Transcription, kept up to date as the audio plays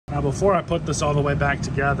Now before I put this all the way back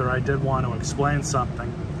together, I did want to explain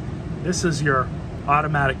something. This is your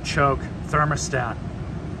automatic choke thermostat.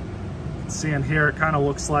 See in here, it kind of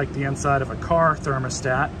looks like the inside of a car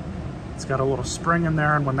thermostat. It's got a little spring in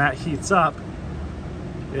there, and when that heats up,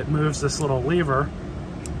 it moves this little lever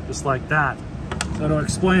just like that. So to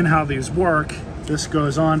explain how these work, this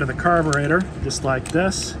goes on to the carburetor just like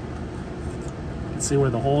this. You can see where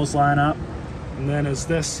the holes line up. And then as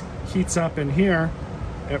this heats up in here,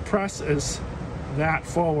 it presses that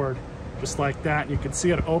forward just like that. And you can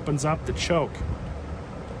see it opens up the choke.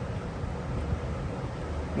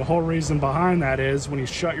 The whole reason behind that is when you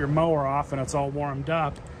shut your mower off and it's all warmed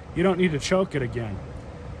up, you don't need to choke it again.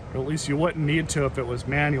 Or at least you wouldn't need to if it was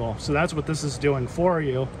manual. So that's what this is doing for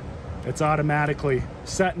you. It's automatically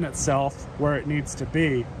setting itself where it needs to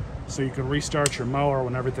be so you can restart your mower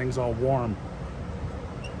when everything's all warm.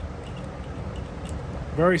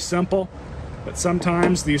 Very simple, but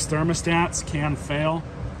sometimes these thermostats can fail.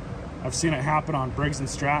 I've seen it happen on Briggs and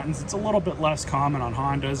Strattons. It's a little bit less common on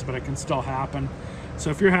Hondas, but it can still happen. So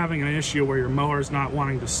if you're having an issue where your mower is not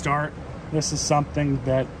wanting to start, this is something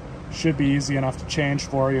that should be easy enough to change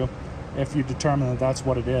for you if you determine that that's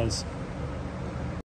what it is.